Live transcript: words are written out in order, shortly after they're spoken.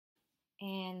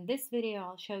In this video,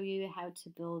 I'll show you how to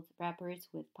build reports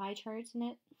with pie charts in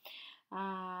it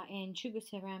in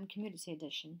SugarCRM Community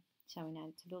Edition. So in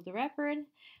order to build a report,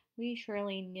 we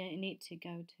surely need to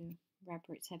go to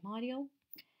Report Submodule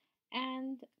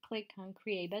and click on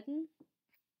Create button.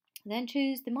 Then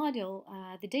choose the module,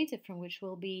 the data from which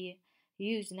will be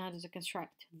used in order to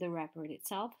construct the report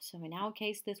itself. So in our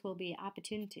case, this will be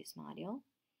Opportunities module.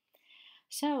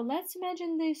 So let's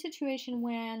imagine the situation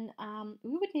when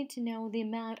we would need to know the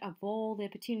amount of all the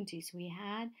opportunities we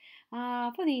had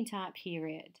for the entire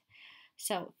period.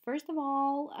 So first of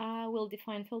all, we'll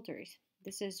define filters.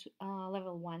 This is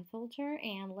level 1 filter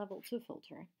and level 2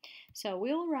 filter. So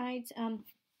we'll write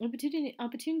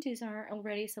opportunities are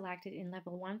already selected in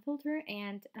level 1 filter,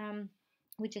 and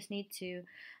we just need to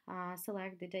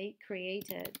select the date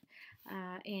created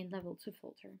in level 2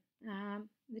 filter.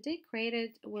 The date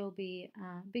created will be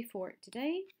before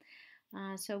today,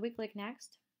 so we click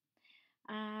next.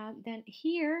 Then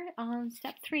here on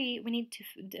step 3 we need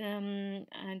to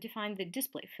define the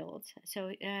display fields.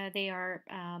 So they are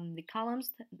the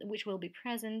columns which will be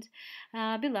present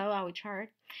below our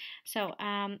chart. So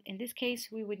in this case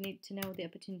we would need to know the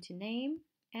opportunity name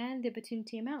and the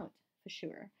opportunity amount for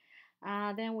sure.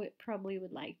 Then we probably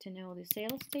would like to know the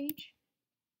sales stage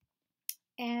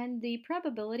and the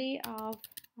probability of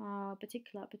a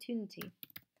particular opportunity.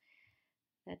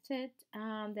 That's it.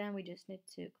 Then we just need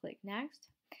to click next.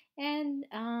 And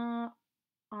on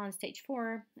stage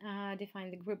 4,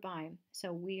 define the group by.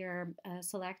 So we are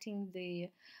selecting the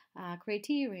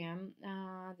criterion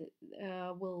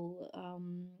that will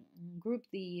group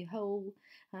the whole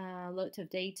lot of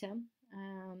data.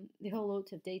 The whole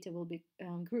lot of data will be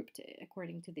grouped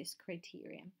according to this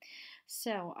criterion.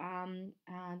 So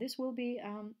this will be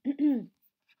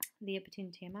the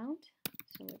opportunity amount.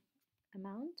 So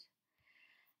amount.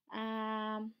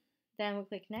 Then we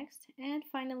click next, and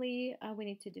finally we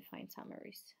need to define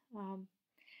summaries.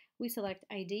 We select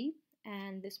ID,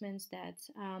 and this means that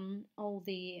all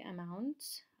the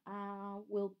amounts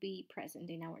will be present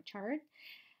in our chart.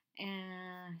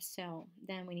 So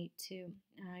then we need to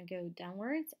go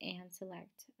downwards and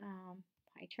select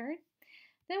pie chart.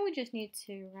 Then we just need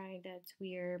to write that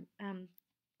we're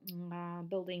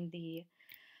building the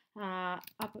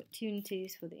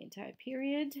opportunities for the entire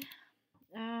period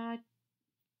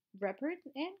report,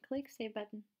 and click Save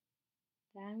button.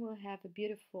 Then we'll have a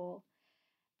beautiful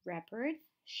report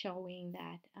showing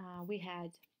that we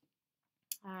had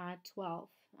 12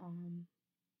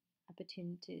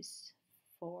 opportunities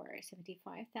for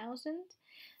 75,000,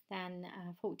 then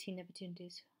 14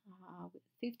 opportunities with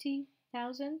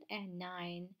 50,000, and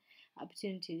 9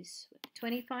 opportunities with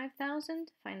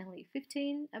 25,000, finally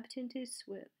 15 opportunities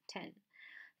with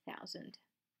 10,000.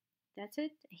 That's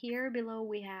it. Here below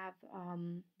we have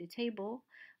the table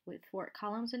with 4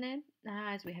 columns in it,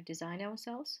 as we have designed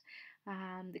ourselves.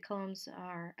 The columns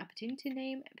are opportunity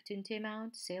name, opportunity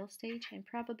amount, sales stage, and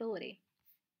probability.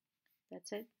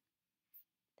 That's it.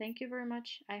 Thank you very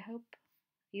much. I hope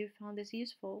you found this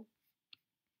useful.